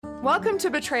Welcome to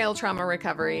Betrayal Trauma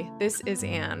Recovery. This is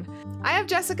Anne. I have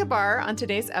Jessica Barr on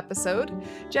today's episode.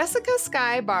 Jessica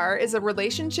Skye Barr is a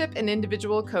relationship and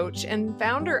individual coach and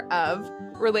founder of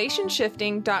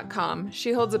Relationshifting.com.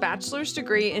 She holds a bachelor's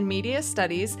degree in media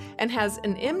studies and has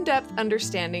an in-depth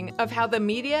understanding of how the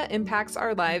media impacts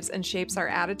our lives and shapes our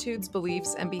attitudes,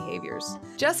 beliefs, and behaviors.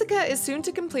 Jessica is soon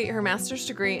to complete her master's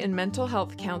degree in mental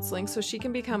health counseling so she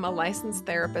can become a licensed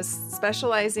therapist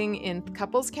specializing in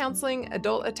couples counseling,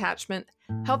 adult attachment,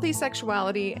 healthy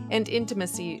sexuality, and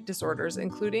intimacy disorders,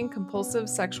 including compulsive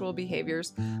sexual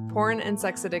behaviors, porn and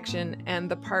sex addiction, and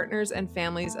the partners and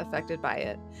families affected by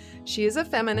it. She is a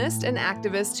feminist and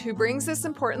activist who brings this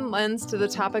important lens to the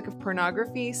topic of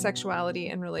pornography, sexuality,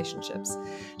 and relationships.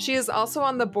 She is also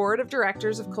on the board of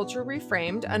directors of Culture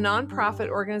Reframed, a nonprofit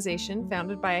organization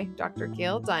founded by Dr.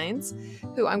 Gail Dines,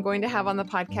 who I'm going to have on the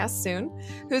podcast soon,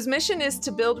 whose mission is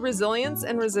to build resilience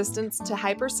and resistance to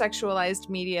hypersexualized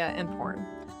media and porn.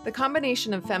 The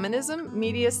combination of feminism,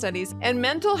 media studies, and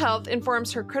mental health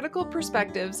informs her critical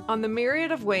perspectives on the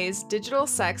myriad of ways digital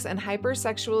sex and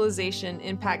hypersexualization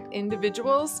impact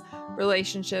individuals,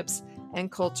 relationships,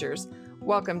 and cultures.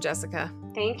 Welcome, Jessica.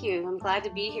 Thank you. I'm glad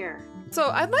to be here. So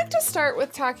I'd like to start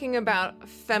with talking about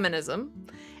feminism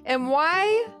and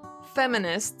why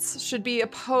feminists should be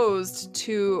opposed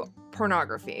to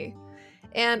pornography,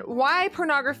 and why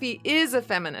pornography is a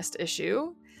feminist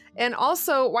issue, and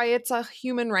also why it's a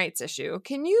human rights issue.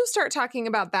 Can you start talking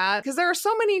about that? Because there are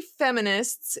so many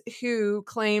feminists who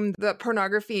claim that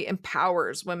pornography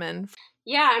empowers women.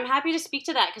 Yeah, I'm happy to speak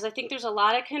to that because I think there's a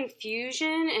lot of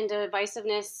confusion and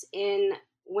divisiveness in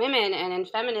women and in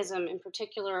feminism in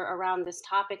particular around this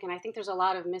topic. And I think there's a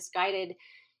lot of misguided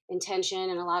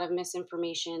intention and a lot of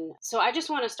misinformation. So I just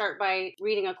want to start by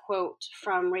reading a quote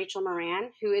from Rachel Moran,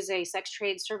 who is a sex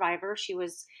trade survivor. She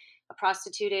was a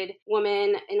prostituted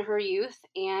woman in her youth,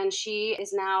 and she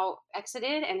is now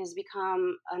exited and has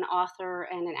become an author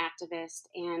and an activist.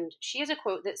 And she has a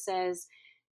quote that says,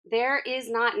 "There is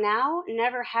not now,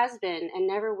 never has been, and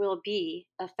never will be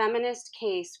a feminist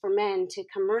case for men to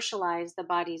commercialize the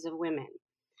bodies of women."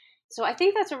 So I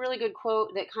think that's a really good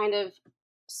quote that kind of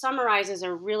summarizes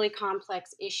a really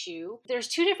complex issue. There's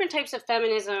two different types of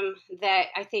feminism that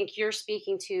I think you're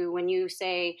speaking to when you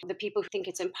say the people who think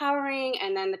it's empowering,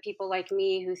 and then the people like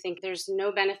me who think there's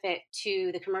no benefit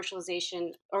to the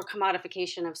commercialization or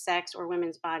commodification of sex or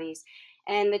women's bodies.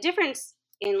 And the difference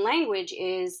in language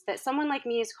is that someone like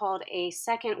me is called a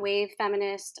second wave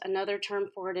feminist. Another term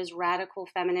for it is radical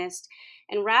feminist.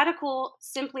 And radical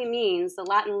simply means, the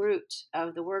Latin root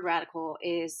of the word radical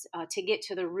is to get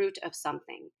to the root of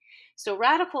something. So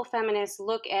radical feminists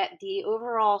look at the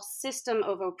overall system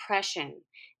of oppression,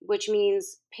 which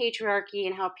means patriarchy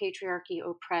and how patriarchy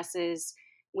oppresses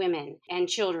women and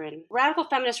children. Radical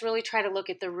feminists really try to look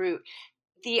at the root.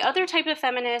 The other type of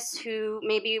feminists who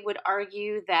maybe would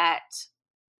argue that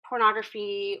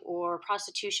pornography or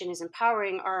prostitution is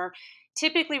empowering are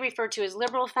typically referred to as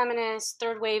liberal feminists,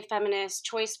 third wave feminists,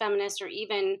 choice feminists, or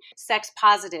even sex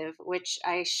positive, which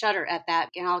I shudder at that,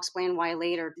 and I'll explain why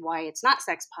later, why it's not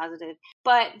sex positive.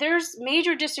 But there's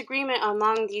major disagreement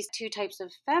among these two types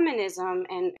of feminism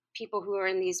and people who are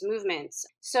in these movements.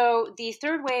 So the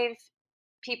third wave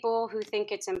people who think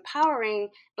it's empowering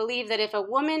believe that if a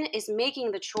woman is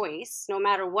making the choice, no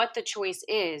matter what the choice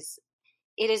is,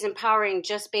 it is empowering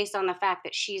just based on the fact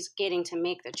that she's getting to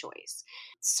make the choice.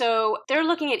 So they're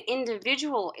looking at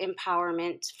individual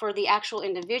empowerment for the actual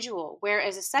individual,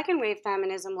 whereas a second wave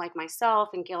feminism like myself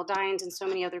and Gail Dines and so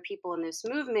many other people in this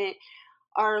movement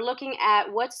are looking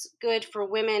at what's good for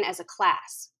women as a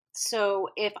class. So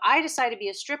if I decide to be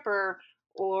a stripper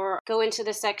or go into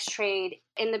the sex trade,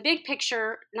 in the big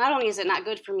picture, not only is it not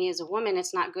good for me as a woman,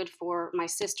 it's not good for my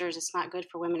sisters, it's not good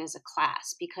for women as a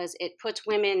class, because it puts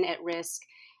women at risk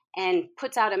and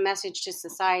puts out a message to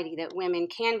society that women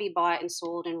can be bought and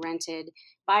sold and rented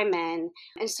by men.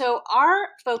 And so our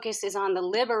focus is on the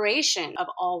liberation of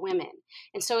all women.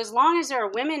 And so as long as there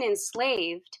are women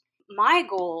enslaved, my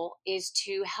goal is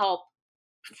to help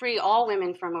free all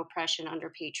women from oppression under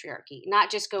patriarchy, not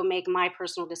just go make my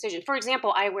personal decision. For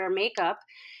example, I wear makeup,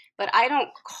 but I don't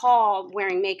call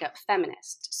wearing makeup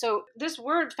feminist. So this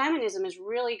word feminism has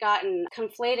really gotten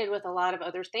conflated with a lot of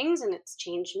other things, and it's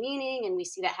changed meaning, and we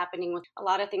see that happening with a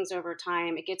lot of things over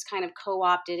time. It gets kind of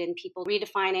co-opted and people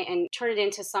redefine it and turn it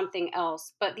into something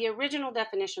else. But the original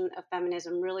definition of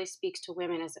feminism really speaks to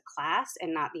women as a class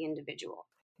and not the individual.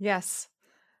 Yes.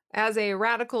 As a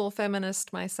radical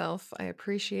feminist myself, I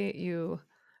appreciate you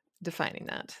defining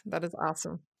that. That is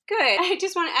awesome. Good. I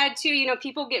just want to add too,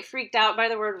 people get freaked out by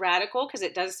the word radical because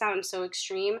it does sound so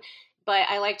extreme. But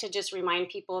I like to just remind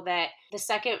people that the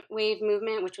second wave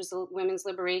movement, which was the women's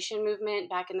liberation movement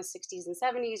back in the 60s and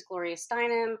 70s, Gloria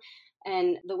Steinem,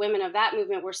 and the women of that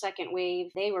movement were second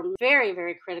wave. They were very,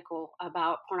 very critical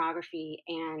about pornography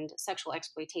and sexual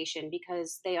exploitation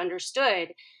because they understood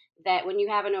that when you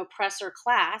have an oppressor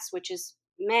class, which is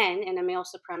men in a male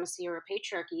supremacy or a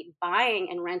patriarchy, buying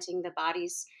and renting the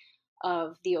bodies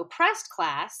of the oppressed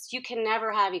class, you can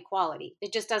never have equality.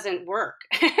 It just doesn't work.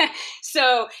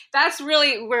 So that's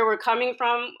really where we're coming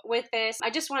from with this.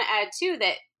 I just want to add too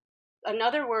that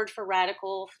another word for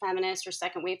radical feminist or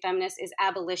second wave feminist is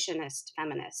abolitionist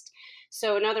feminist.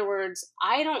 So in other words,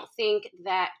 I don't think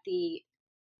that the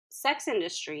sex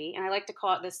industry, and I like to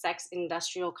call it the sex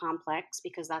industrial complex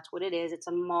because that's what it is. It's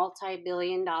a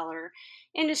multi-billion-dollar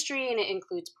industry, and it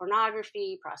includes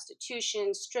pornography,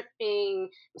 prostitution, stripping,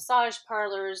 massage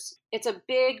parlors. It's a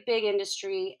big, big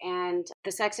industry, and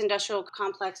the sex industrial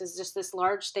complex is just this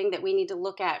large thing that we need to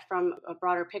look at from a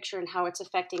broader picture and how it's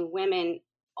affecting women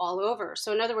all over.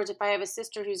 So in other words, if I have a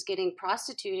sister who's getting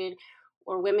prostituted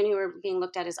or women who are being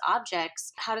looked at as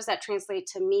objects, how does that translate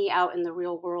to me out in the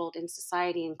real world, in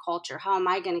society and culture? How am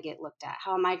I going to get looked at?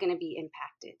 How am I going to be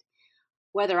impacted,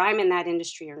 whether I'm in that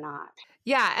industry or not?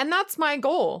 Yeah, and that's my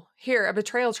goal here at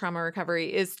Betrayal Trauma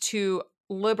Recovery, is to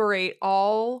liberate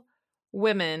all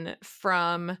women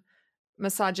from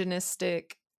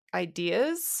misogynistic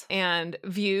ideas and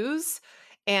views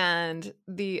and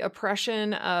the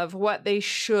oppression of what they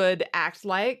should act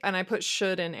like. And I put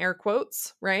should in air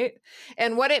quotes, right?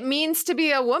 And what it means to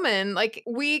be a woman. Like,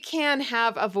 we can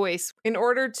have a voice. In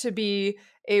order to be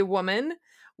a woman,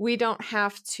 we don't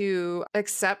have to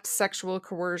accept sexual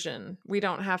coercion. We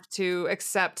don't have to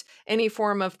accept any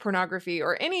form of pornography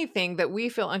or anything that we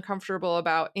feel uncomfortable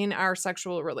about in our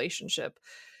sexual relationship.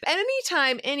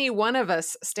 Anytime any one of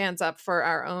us stands up for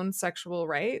our own sexual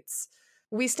rights,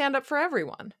 we stand up for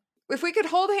everyone. If we could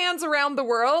hold hands around the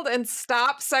world and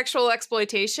stop sexual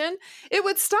exploitation, it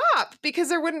would stop because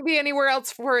there wouldn't be anywhere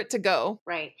else for it to go.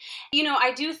 Right.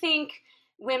 I do think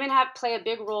women play a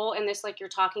big role in this, like you're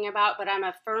talking about, but I'm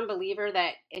a firm believer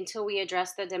that until we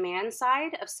address the demand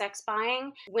side of sex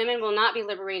buying, women will not be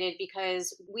liberated,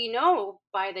 because we know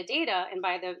by the data and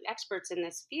by the experts in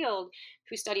this field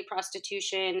who study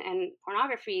prostitution and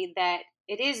pornography that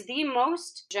it is the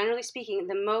most, generally speaking,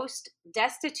 the most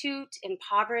destitute,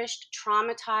 impoverished,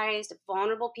 traumatized,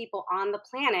 vulnerable people on the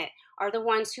planet are the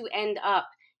ones who end up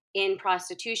in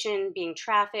prostitution, being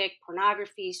trafficked,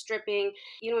 pornography, stripping.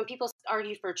 When people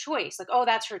argue for choice, like, oh,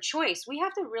 that's her choice, we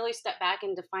have to really step back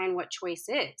and define what choice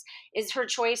is. Is her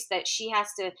choice that she has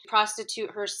to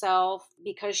prostitute herself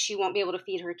because she won't be able to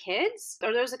feed her kids?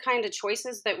 Are those the kind of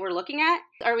choices that we're looking at?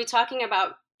 Are we talking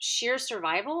about sheer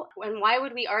survival? And why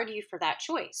would we argue for that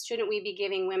choice? Shouldn't we be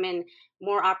giving women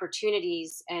more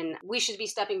opportunities? And we should be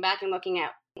stepping back and looking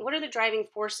at what are the driving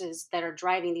forces that are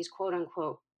driving these quote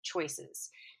unquote choices?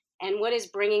 And what is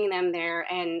bringing them there?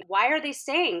 And why are they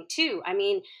staying too? I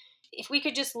mean, if we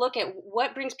could just look at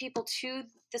what brings people to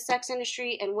the sex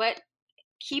industry and what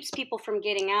keeps people from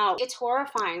getting out, it's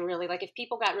horrifying, really. Like, if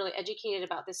people got really educated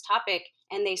about this topic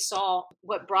and they saw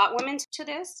what brought women to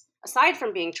this, aside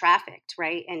from being trafficked,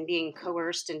 right, and being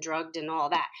coerced and drugged and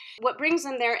all that, what brings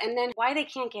them there, and then why they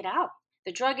can't get out.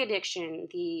 The drug addiction,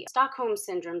 the Stockholm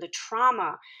syndrome, the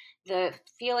trauma, the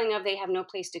feeling of they have no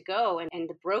place to go, and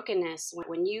the brokenness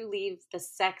when you leave the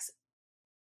sex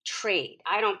trade.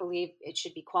 I don't believe it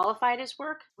should be qualified as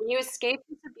work. When you escape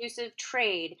this abusive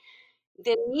trade,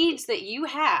 the needs that you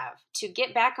have to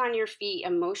get back on your feet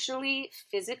emotionally,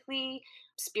 physically,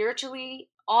 spiritually,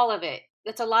 all of it,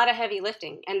 it's a lot of heavy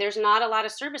lifting, and there's not a lot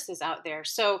of services out there.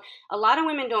 So a lot of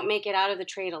women don't make it out of the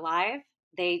trade alive.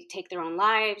 They take their own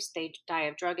lives. They die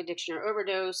of drug addiction or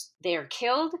overdose. They are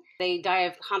killed. They die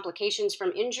of complications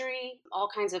from injury, all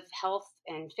kinds of health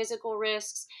and physical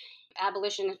risks.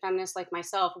 Abolitionist feminists like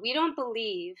myself, we don't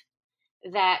believe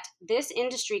that this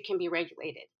industry can be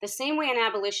regulated. The same way an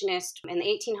abolitionist in the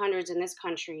 1800s in this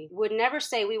country would never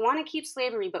say, we want to keep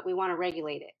slavery, but we want to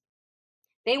regulate it.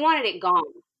 They wanted it gone,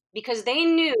 because they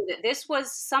knew that this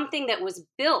was something that was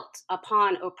built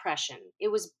upon oppression. It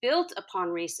was built upon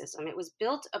racism. It was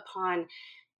built upon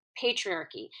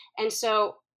patriarchy. And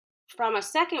so from a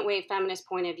second wave feminist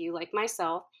point of view, like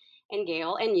myself and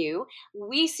Gail and you,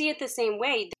 we see it the same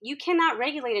way. You cannot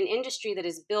regulate an industry that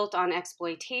is built on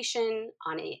exploitation,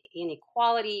 on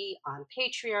inequality, on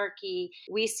patriarchy.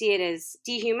 We see it as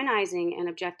dehumanizing and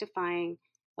objectifying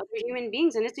other human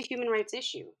beings, and it's a human rights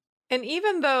issue. And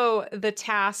even though the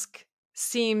task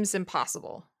seems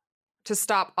impossible to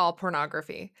stop all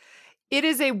pornography, it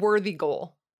is a worthy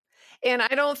goal. And I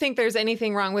don't think there's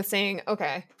anything wrong with saying,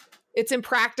 okay, it's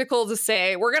impractical to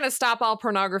say we're going to stop all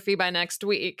pornography by next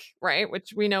week, right?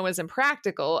 Which we know is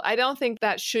impractical. I don't think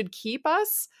that should keep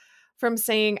us from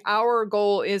saying our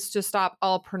goal is to stop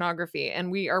all pornography, and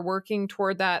we are working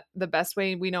toward that the best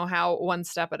way we know how, one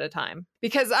step at a time.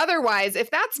 Because otherwise,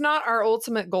 if that's not our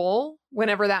ultimate goal,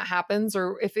 whenever that happens,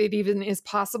 or if it even is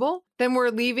possible, then we're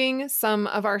leaving some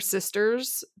of our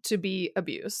sisters to be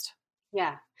abused.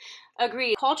 Yeah,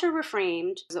 agreed. Culture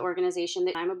Reframed, the organization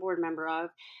that I'm a board member of,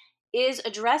 is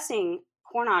addressing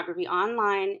pornography,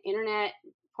 online, internet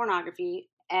pornography,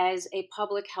 as a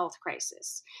public health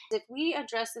crisis. If we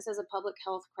address this as a public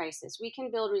health crisis, we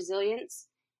can build resilience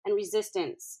and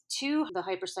resistance to the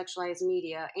hypersexualized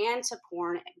media and to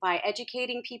porn by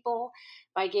educating people,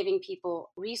 by giving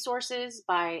people resources,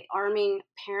 by arming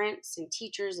parents and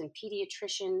teachers and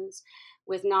pediatricians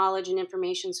with knowledge and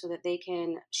information so that they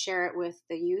can share it with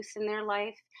the youth in their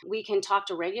life. We can talk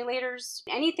to regulators.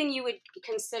 Anything you would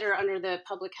consider under the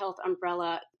public health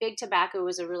umbrella. Big tobacco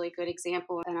is a really good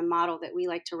example and a model that we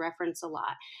like to reference a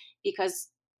lot, because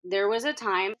there was a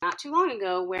time not too long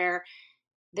ago where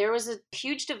there was a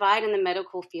huge divide in the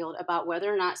medical field about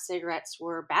whether or not cigarettes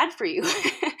were bad for you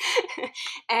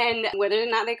and whether or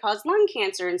not they caused lung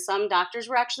cancer. And some doctors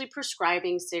were actually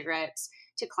prescribing cigarettes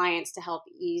to clients to help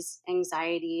ease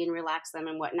anxiety and relax them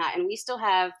and whatnot. And we still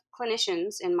have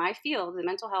clinicians in my field, the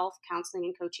mental health, counseling,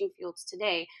 and coaching fields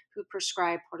today, who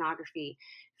prescribe pornography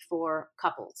for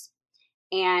couples.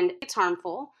 And it's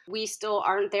harmful. We still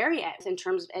aren't there yet in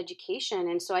terms of education.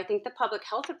 And so I think the public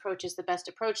health approach is the best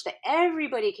approach that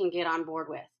everybody can get on board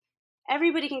with.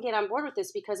 Everybody can get on board with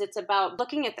this because it's about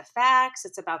looking at the facts,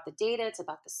 it's about the data, it's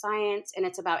about the science, and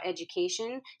it's about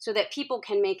education so that people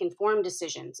can make informed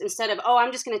decisions instead of, oh,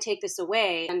 I'm just going to take this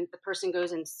away and the person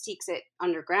goes and seeks it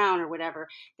underground or whatever.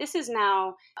 This is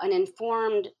now an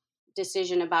informed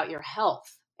decision about your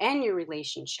health and your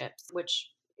relationships, which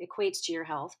equates to your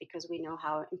health because we know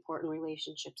how important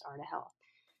relationships are to health.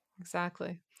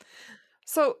 Exactly.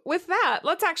 So with that,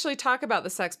 let's actually talk about the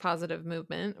sex positive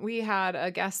movement. We had a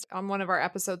guest on one of our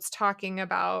episodes talking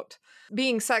about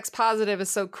being sex positive is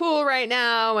so cool right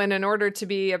now. And in order to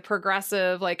be a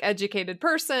progressive, like educated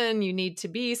person, you need to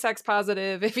be sex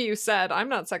positive. If you said, I'm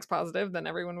not sex positive, then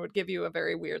everyone would give you a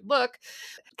very weird look.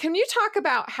 Can you talk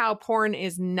about how porn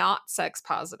is not sex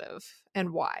positive and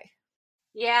why?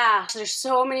 Yeah, there's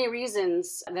so many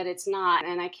reasons that it's not,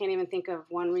 and I can't even think of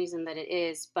one reason that it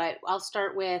is, but I'll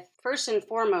start with, first and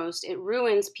foremost, it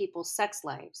ruins people's sex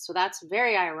lives. So that's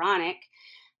very ironic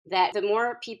that the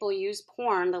more people use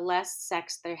porn, the less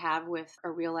sex they have with a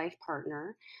real life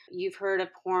partner. You've heard of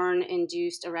porn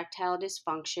induced erectile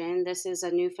dysfunction. This is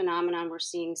a new phenomenon we're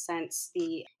seeing since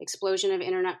the explosion of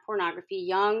internet pornography.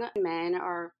 Young men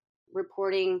are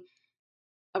reporting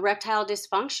erectile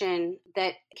dysfunction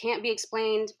that can't be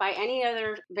explained by any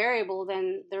other variable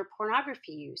than their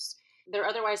pornography use. They're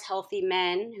otherwise healthy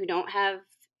men who don't have,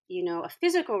 a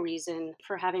physical reason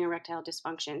for having erectile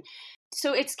dysfunction.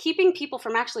 So it's keeping people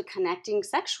from actually connecting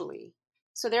sexually.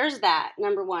 So there's that,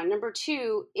 number one. Number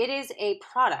two, it is a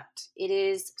product. It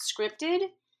is scripted.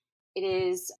 It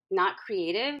is not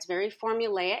creative. It's very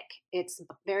formulaic. It's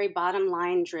very bottom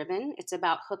line driven. It's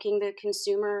about hooking the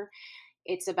consumer.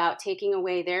 It's about taking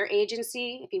away their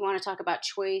agency. If you want to talk about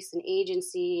choice and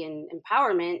agency and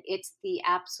empowerment, it's the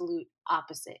absolute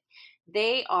opposite.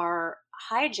 They are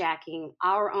hijacking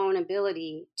our own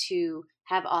ability to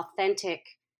have authentic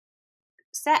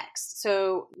sex.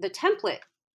 So the template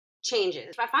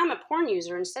changes. If I'm a porn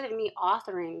user, instead of me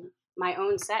authoring my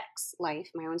own sex life,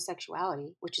 my own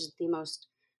sexuality, which is the most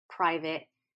private,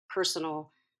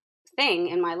 personal thing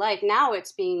in my life, now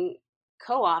it's being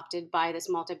co-opted by this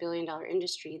multi-billion-dollar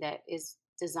industry that is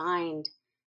designed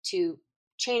to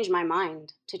change my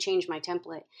mind, to change my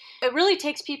template. It really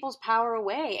takes people's power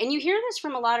away. And you hear this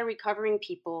from a lot of recovering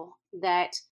people,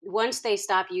 that once they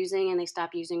stop using and they stop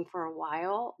using for a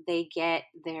while, they get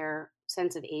their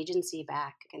sense of agency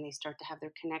back and they start to have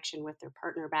their connection with their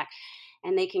partner back.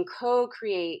 And they can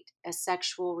co-create a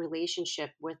sexual relationship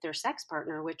with their sex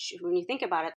partner, which, when you think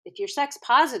about it, if you're sex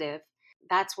positive,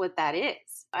 that's what that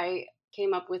is. I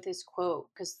came up with this quote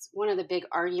because one of the big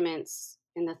arguments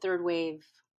in the third wave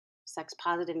sex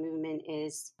positive movement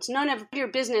is, it's none of your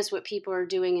business what people are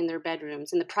doing in their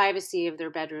bedrooms, in the privacy of their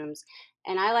bedrooms.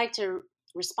 And I like to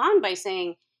respond by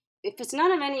saying, if it's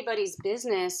none of anybody's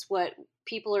business what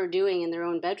people are doing in their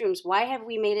own bedrooms, why have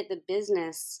we made it the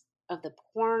business of the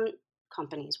porn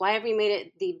companies? Why have we made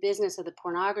it the business of the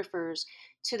pornographers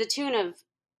to the tune of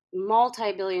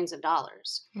multi-billions of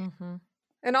dollars? Mm-hmm.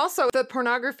 And also, the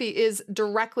pornography is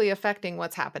directly affecting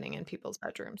what's happening in people's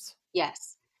bedrooms.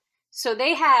 Yes. So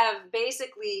they have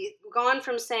basically gone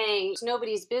from saying it's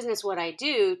nobody's business what I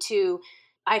do to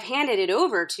I've handed it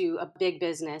over to a big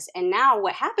business. And now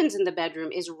what happens in the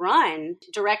bedroom is run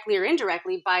directly or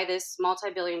indirectly by this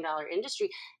multi-billion-dollar industry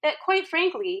that, quite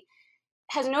frankly,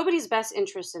 has nobody's best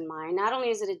interest in mind. Not only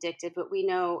is it addictive, but we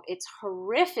know it's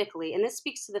horrifically, and this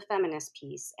speaks to the feminist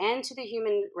piece and to the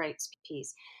human rights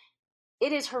piece,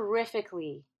 it is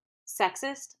horrifically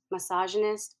sexist,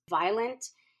 misogynist, violent,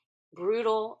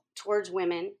 brutal towards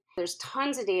women. There's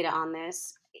tons of data on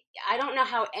this. I don't know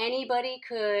how anybody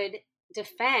could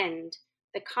defend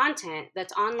the content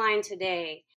that's online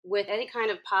today with any kind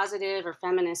of positive or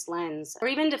feminist lens, or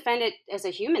even defend it as a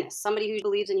humanist, somebody who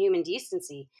believes in human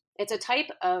decency. It's a type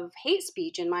of hate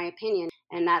speech, in my opinion.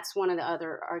 And that's one of the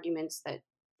other arguments that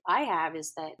I have,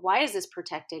 is that why is this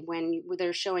protected when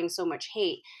they're showing so much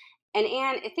hate? And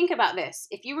Anne, think about this.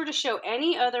 If you were to show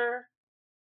any other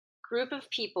group of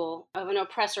people of an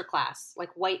oppressor class, like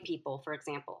white people, for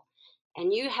example,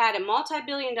 and you had a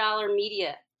multi-billion-dollar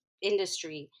media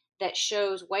industry that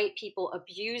shows white people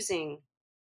abusing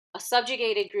a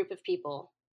subjugated group of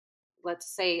people,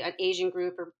 let's say an Asian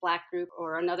group or Black group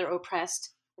or another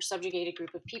oppressed or subjugated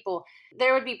group of people,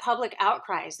 there would be public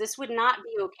outcries. This would not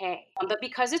be okay. But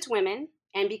because it's women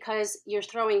and because you're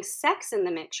throwing sex in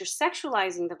the mix, you're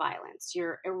sexualizing the violence,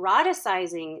 you're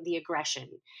eroticizing the aggression,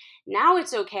 now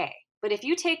it's okay. But if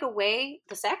you take away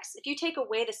the sex, if you take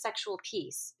away the sexual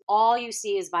piece, all you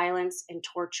see is violence and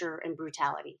torture and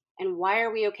brutality. And why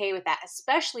are we okay with that?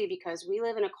 Especially because we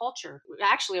live in a culture,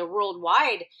 actually a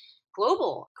worldwide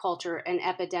global culture, and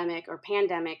epidemic or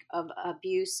pandemic of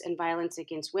abuse and violence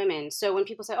against women. So when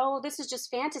people say, oh, this is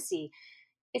just fantasy,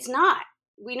 it's not.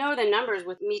 We know the numbers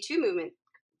with Me Too movement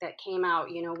that came out,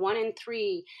 1 in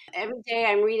 3. Every day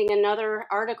I'm reading another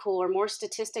article or more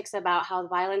statistics about how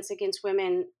violence against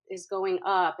women is going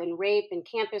up, and rape and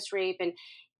campus rape. And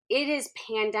it is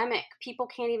pandemic. People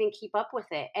can't even keep up with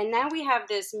it. And now we have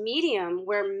this medium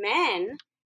where men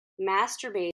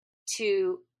masturbate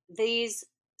to these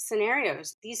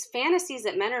scenarios. These fantasies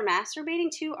that men are masturbating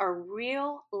to are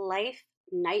real life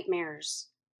nightmares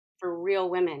for real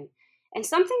women. And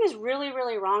something is really,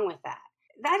 really wrong with that.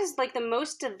 That is like the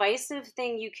most divisive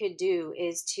thing you could do,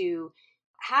 is to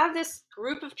have this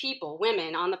group of people,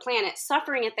 women on the planet,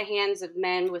 suffering at the hands of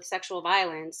men with sexual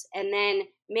violence, and then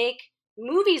make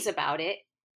movies about it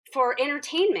for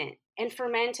entertainment and for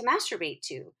men to masturbate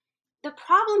to. The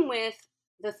problem with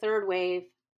the third wave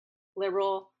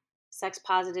liberal sex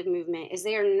positive movement is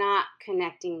they are not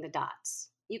connecting the dots.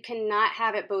 You cannot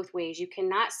have it both ways. You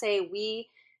cannot say we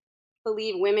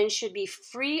believe women should be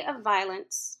free of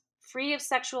violence, free of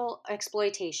sexual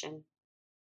exploitation,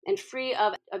 and free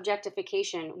of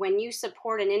objectification when you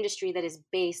support an industry that is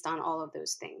based on all of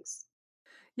those things.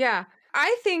 Yeah,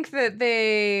 I think that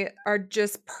they are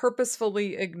just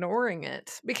purposefully ignoring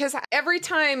it, because every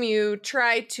time you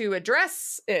try to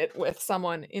address it with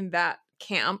someone in that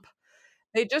camp,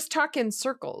 they just talk in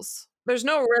circles. There's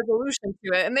no resolution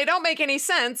to it, and they don't make any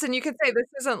sense. And you could say this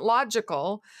isn't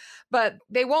logical, but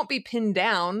they won't be pinned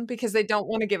down because they don't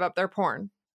want to give up their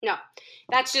porn. No,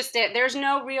 that's just it. There's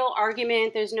no real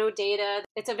argument. There's no data.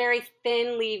 It's a very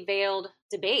thinly veiled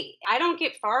debate. I don't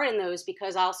get far in those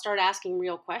because I'll start asking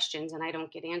real questions and I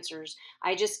don't get answers.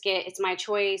 I just get, it's my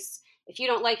choice. If you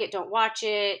don't like it, don't watch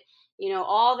it.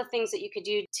 All the things that you could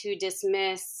do to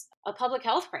dismiss a public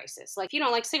health crisis. Like, if you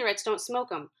don't like cigarettes, don't smoke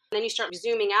them. And then you start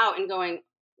zooming out and going,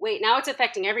 wait, now it's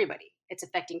affecting everybody. It's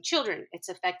affecting children. It's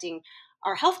affecting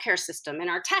our healthcare system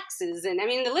and our taxes. And I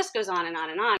mean, the list goes on and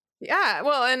on and on. Yeah,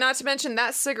 well, and not to mention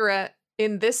that cigarette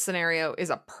in this scenario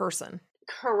is a person.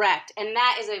 Correct. And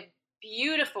that is a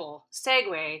beautiful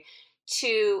segue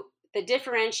to the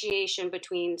differentiation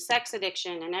between sex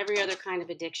addiction and every other kind of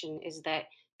addiction, is that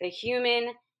the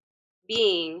human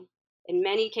being, in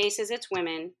many cases it's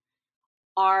women,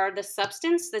 are the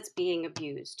substance that's being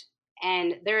abused.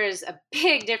 And there is a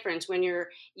big difference when you're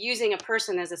using a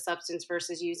person as a substance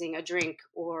versus using a drink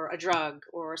or a drug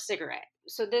or a cigarette.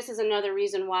 So this is another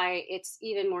reason why it's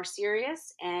even more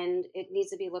serious, and it needs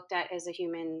to be looked at as a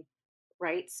human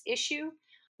rights issue.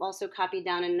 I've also copied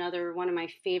down another one of my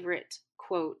favorite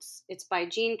quotes. It's by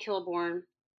Jean Kilbourne.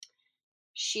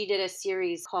 She did a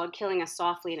series called Killing Us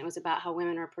Softly, and it was about how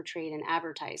women are portrayed in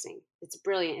advertising. It's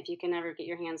brilliant. If you can ever get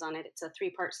your hands on it, it's a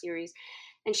 3-part series.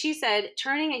 And she said,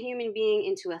 turning a human being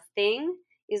into a thing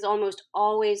is almost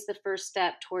always the first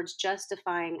step towards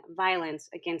justifying violence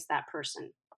against that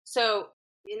person. So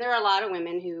there are a lot of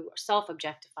women who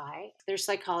self-objectify. There's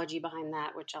psychology behind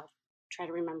that, which I'll try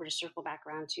to remember to circle back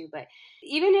around to. But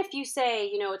even if you say,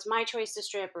 it's my choice to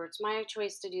strip, or it's my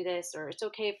choice to do this, or it's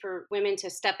okay for women to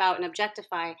step out and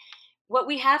objectify, what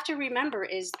we have to remember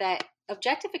is that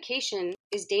objectification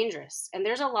is dangerous. And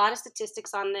there's a lot of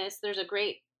statistics on this. There's a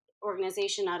great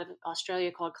organization out of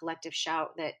Australia called Collective Shout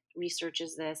that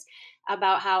researches this,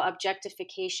 about how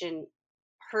objectification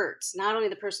hurts not only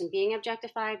the person being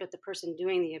objectified, but the person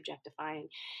doing the objectifying.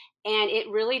 And it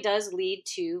really does lead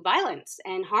to violence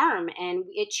and harm. And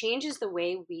it changes the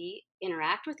way we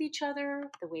interact with each other,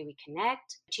 the way we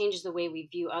connect, changes the way we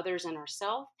view others and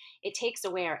ourselves. It takes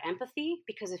away our empathy,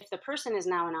 because if the person is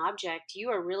now an object, you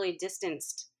are really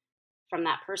distanced from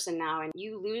that person now, and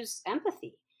you lose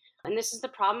empathy. And this is the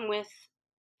problem with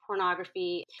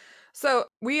pornography. So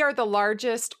we are the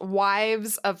largest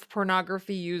wives of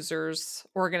pornography users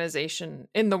organization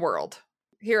in the world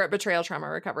here at Betrayal Trauma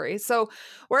Recovery. So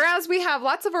whereas we have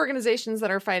lots of organizations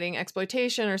that are fighting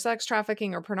exploitation or sex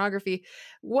trafficking or pornography,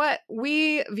 what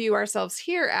we view ourselves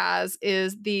here as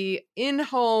is the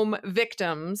in-home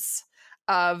victims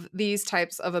of these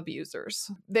types of abusers.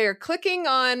 They're clicking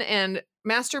on and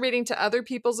masturbating to other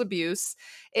people's abuse,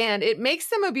 and it makes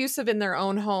them abusive in their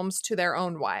own homes to their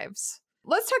own wives.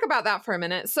 Let's talk about that for a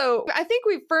minute. So I think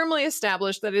we've firmly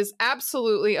established that it is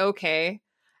absolutely okay,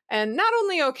 and not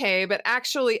only okay, but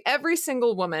actually every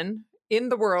single woman in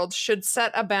the world should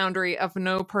set a boundary of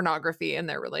no pornography in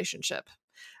their relationship.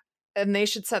 And they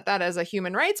should set that as a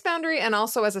human rights boundary and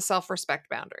also as a self-respect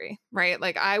boundary, right?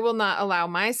 Like, I will not allow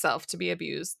myself to be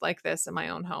abused like this in my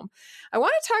own home. I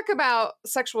want to talk about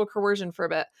sexual coercion for a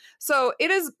bit. So it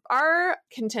is our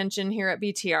contention here at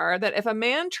BTR that if a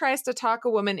man tries to talk a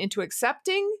woman into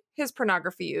accepting his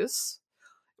pornography use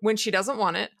when she doesn't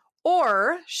want it,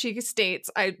 or she states,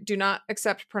 I do not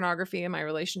accept pornography in my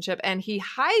relationship, and he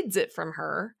hides it from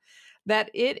her,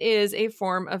 that it is a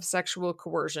form of sexual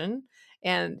coercion.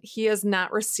 And he has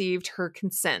not received her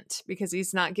consent because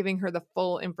he's not giving her the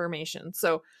full information.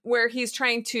 So where he's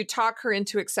trying to talk her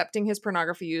into accepting his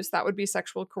pornography use, that would be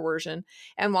sexual coercion.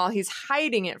 And while he's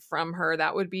hiding it from her,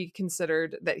 that would be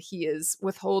considered that he is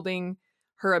withholding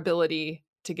her ability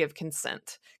to give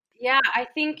consent. Yeah, I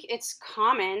think it's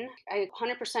common. I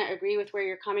 100% agree with where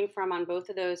you're coming from on both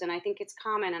of those. And I think it's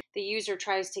common. The user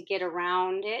tries to get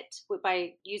around it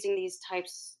by using these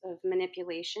types of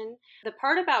manipulation. The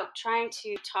part about trying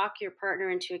to talk your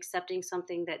partner into accepting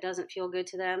something that doesn't feel good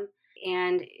to them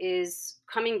and is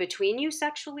coming between you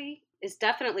sexually is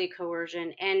definitely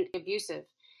coercion and abusive,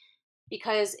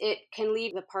 because it can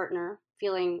leave the partner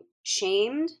feeling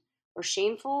shamed or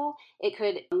shameful. It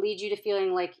could lead you to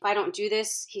feeling like, if I don't do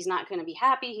this, he's not going to be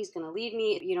happy. He's going to leave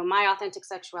me. My authentic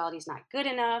sexuality is not good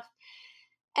enough.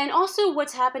 And also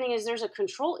what's happening is there's a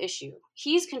control issue.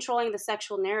 He's controlling the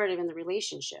sexual narrative in the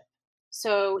relationship.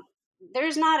 So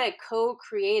there's not a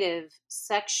co-creative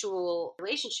sexual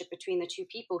relationship between the two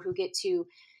people who get to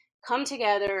come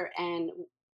together and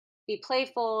be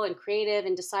playful and creative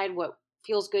and decide what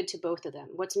feels good to both of them,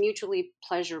 what's mutually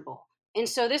pleasurable. And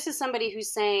so this is somebody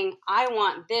who's saying, I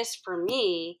want this for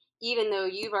me, even though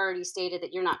you've already stated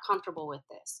that you're not comfortable with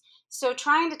this. So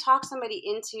trying to talk somebody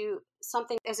into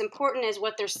something as important as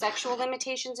what their sexual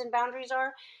limitations and boundaries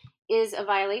are is a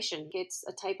violation. It's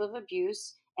a type of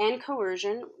abuse and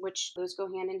coercion, which those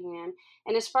go hand in hand.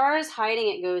 And as far as hiding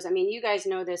it goes, I mean, you guys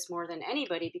know this more than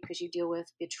anybody because you deal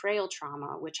with betrayal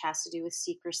trauma, which has to do with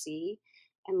secrecy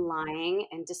and lying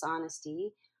and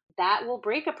dishonesty. That will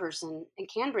break a person and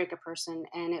can break a person,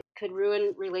 and it could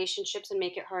ruin relationships and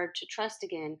make it hard to trust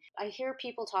again. I hear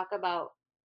people talk about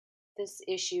this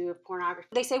issue of pornography.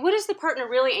 They say, what is the partner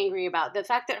really angry about? The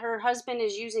fact that her husband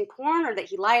is using porn, or that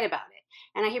he lied about it?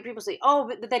 And I hear people say,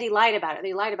 oh, but that he lied about it.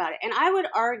 They lied about it. And I would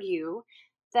argue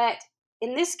that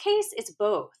in this case, it's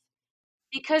both.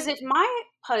 Because if my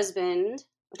husband,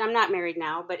 which I'm not married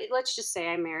now, but let's just say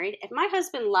I'm married, if my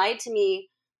husband lied to me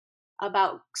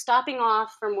about stopping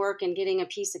off from work and getting a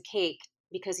piece of cake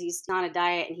because he's on a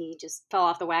diet and he just fell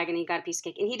off the wagon and he got a piece of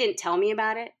cake and he didn't tell me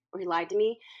about it, or he lied to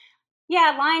me.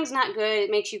 Yeah, lying's not good.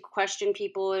 It makes you question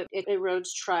people. It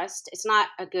erodes trust. It's not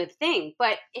a good thing.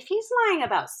 But if he's lying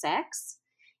about sex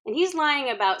and he's lying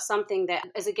about something that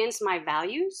is against my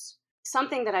values,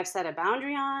 something that I've set a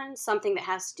boundary on, something that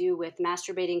has to do with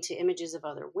masturbating to images of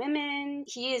other women,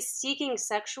 he is seeking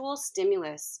sexual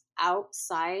stimulus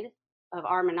outside of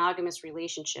our monogamous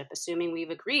relationship, assuming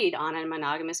we've agreed on a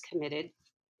monogamous committed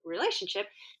relationship,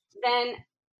 then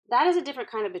that is a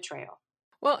different kind of betrayal.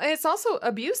 Well, it's also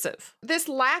abusive. This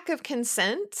lack of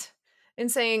consent in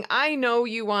saying, I know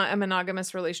you want a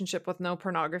monogamous relationship with no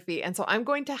pornography, and so I'm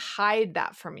going to hide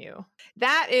that from you.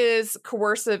 That is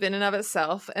coercive in and of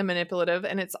itself and manipulative.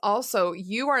 And it's also,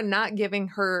 you are not giving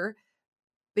her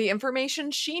the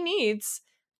information she needs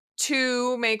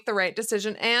to make the right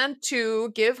decision and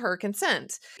to give her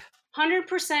consent.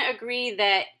 100% agree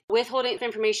that withholding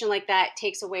information like that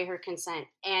takes away her consent.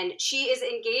 And she is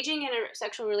engaging in a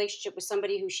sexual relationship with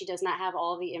somebody who she does not have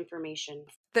all the information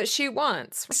that she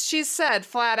wants. She's said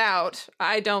flat out,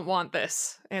 I don't want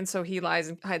this. And so he lies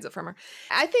and hides it from her.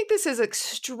 I think this is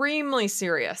extremely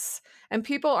serious, and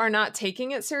people are not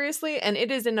taking it seriously. And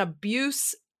it is an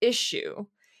abuse issue.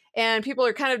 And people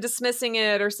are kind of dismissing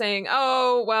it or saying,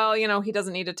 oh, well, he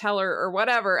doesn't need to tell her or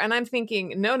whatever. And I'm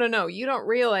thinking, no, you don't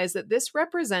realize that this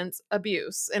represents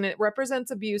abuse. And it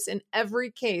represents abuse in every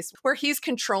case where he's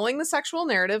controlling the sexual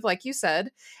narrative, like you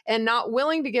said, and not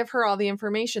willing to give her all the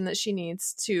information that she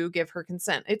needs to give her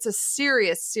consent. It's a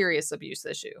serious, serious abuse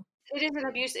issue. It is an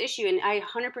abuse issue, and I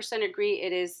 100% agree.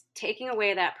 It is taking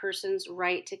away that person's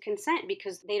right to consent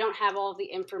because they don't have all the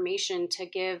information to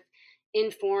give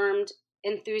informed,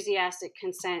 enthusiastic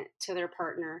consent to their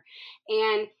partner.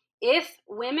 And if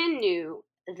women knew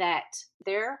that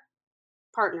their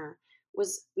partner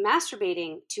was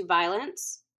masturbating to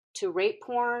violence, to rape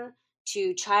porn,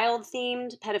 to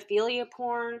child-themed pedophilia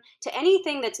porn, to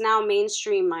anything that's now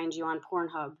mainstream, mind you, on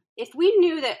Pornhub, if we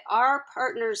knew that our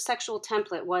partner's sexual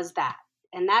template was that,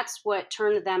 and that's what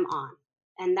turned them on,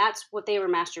 and that's what they were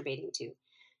masturbating to,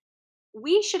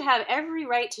 we should have every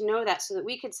right to know that so that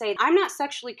we could say, I'm not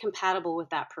sexually compatible with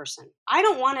that person. I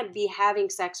don't want to be having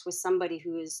sex with somebody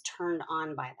who is turned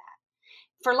on by that.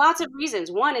 For lots of reasons.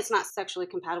 One, it's not sexually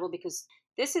compatible because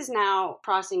this is now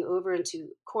crossing over into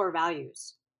core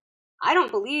values. I don't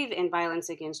believe in violence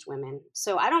against women,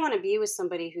 so I don't want to be with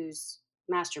somebody who's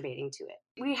masturbating to it.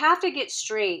 We have to get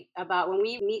straight about when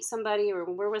we meet somebody or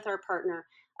when we're with our partner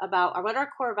about what our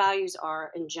core values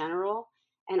are in general,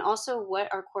 and also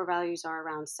what our core values are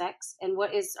around sex and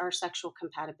what is our sexual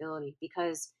compatibility.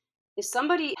 Because if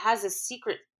somebody has a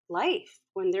secret life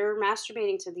when they're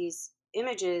masturbating to these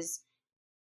images,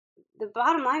 the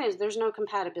bottom line is there's no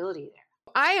compatibility there.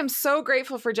 I am so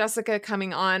grateful for Jessica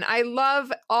coming on. I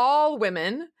love all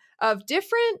women of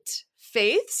different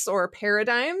faiths or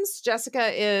paradigms.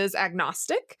 Jessica is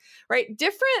agnostic, right?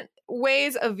 Different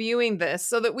ways of viewing this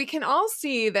so that we can all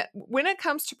see that when it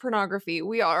comes to pornography,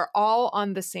 we are all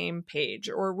on the same page,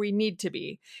 or we need to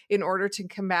be, in order to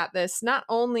combat this, not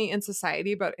only in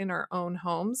society, but in our own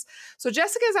homes. So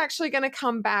Jessica is actually going to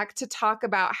come back to talk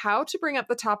about how to bring up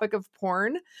the topic of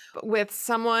porn with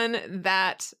someone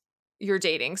that you're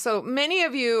dating. So many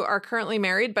of you are currently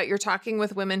married, but you're talking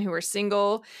with women who are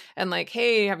single and like,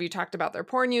 hey, have you talked about their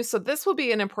porn use? So this will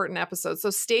be an important episode.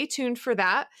 So stay tuned for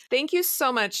that. Thank you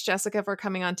so much, Jessica, for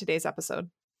coming on today's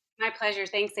episode. My pleasure.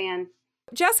 Thanks, Anne.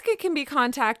 Jessica can be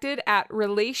contacted at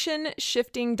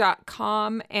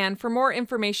relationshifting.com. And for more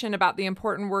information about the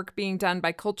important work being done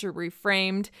by Culture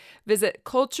Reframed, visit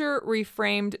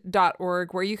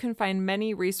culturereframed.org, where you can find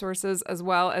many resources as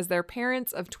well as their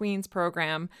Parents of Tweens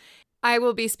program. I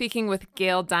will be speaking with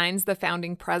Gail Dines, the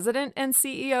founding president and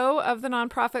CEO of the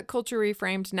nonprofit Culture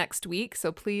Reframed, next week,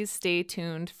 so please stay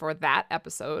tuned for that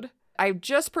episode. I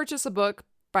just purchased a book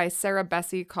by Sarah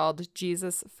Bessey called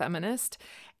Jesus Feminist,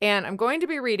 and I'm going to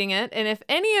be reading it. And if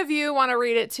any of you want to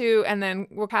read it too, and then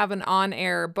we'll have an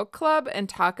on-air book club and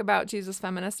talk about Jesus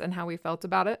Feminist and how we felt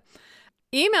about it,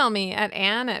 email me at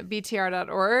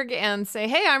ann@btr.org and say,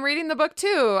 hey, I'm reading the book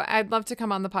too. I'd love to come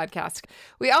on the podcast.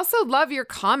 We also love your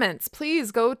comments.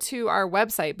 Please go to our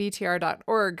website,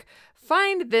 btr.org,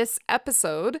 find this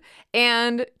episode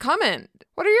and comment.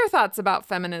 What are your thoughts about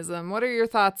feminism? What are your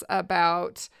thoughts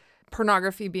about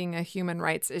pornography being a human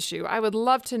rights issue? I would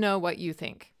love to know what you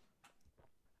think.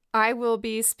 I will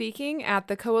be speaking at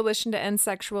the Coalition to End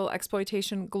Sexual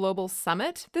Exploitation Global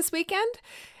Summit this weekend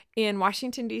in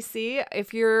Washington, D.C.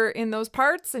 If you're in those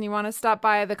parts and you want to stop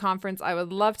by the conference, I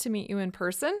would love to meet you in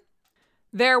person.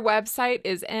 Their website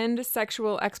is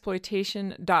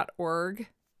endsexualexploitation.org.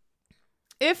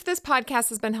 If this podcast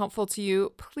has been helpful to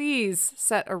you, please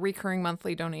set a recurring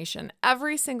monthly donation.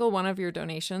 Every single one of your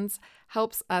donations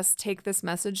helps us take this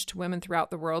message to women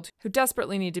throughout the world who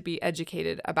desperately need to be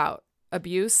educated about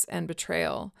abuse and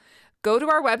betrayal. Go to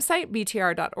our website,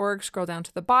 btr.org, scroll down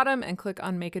to the bottom, and click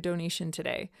on Make a Donation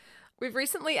today. We've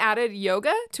recently added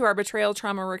yoga to our Betrayal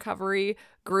Trauma Recovery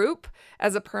group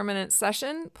as a permanent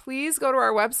session. Please go to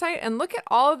our website and look at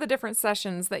all of the different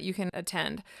sessions that you can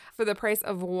attend for the price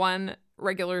of one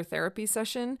regular therapy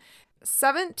session.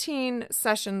 17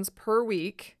 sessions per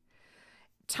week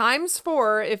times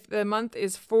 4, if the month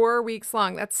is 4 weeks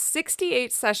long, that's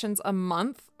 68 sessions a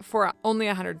month for only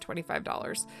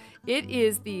 $125. It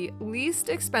is the least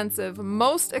expensive,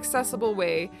 most accessible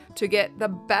way to get the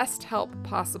best help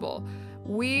possible.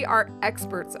 We are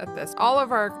experts at this. All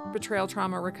of our betrayal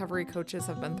trauma recovery coaches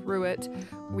have been through it.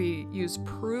 We use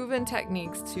proven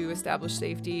techniques to establish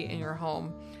safety in your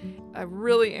home. I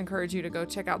really encourage you to go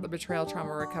check out the betrayal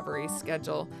trauma recovery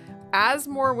schedule. As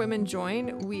more women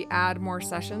join, we add more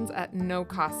sessions at no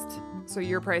cost. So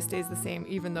your price stays the same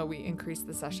even though we increase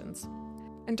the sessions.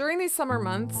 And during these summer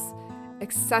months,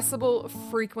 accessible,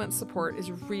 frequent support is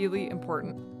really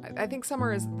important. I think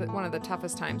summer is one of the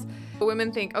toughest times.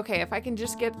 Women think, okay, if I can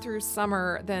just get through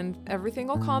summer, then everything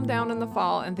will calm down in the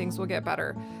fall and things will get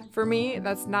better. For me,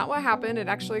 that's not what happened. It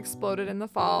actually exploded in the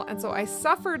fall. And so I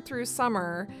suffered through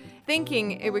summer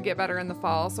thinking it would get better in the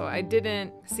fall. So I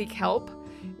didn't seek help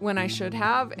when I should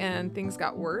have, and things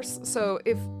got worse. So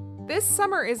if this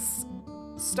summer is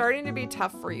starting to be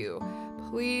tough for you,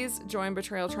 please join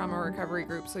Betrayal Trauma Recovery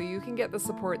Group so you can get the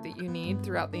support that you need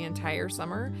throughout the entire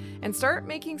summer and start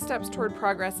making steps toward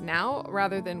progress now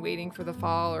rather than waiting for the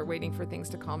fall or waiting for things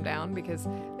to calm down, because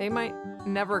they might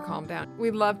never calm down.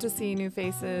 We'd love to see new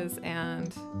faces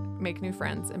and make new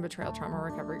friends in Betrayal Trauma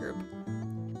Recovery Group.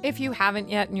 If you haven't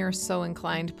yet and you're so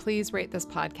inclined, please rate this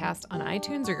podcast on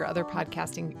iTunes or your other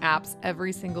podcasting apps.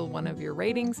 Every single one of your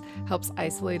ratings helps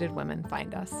isolated women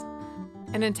find us.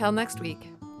 And until next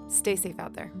week, stay safe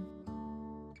out there.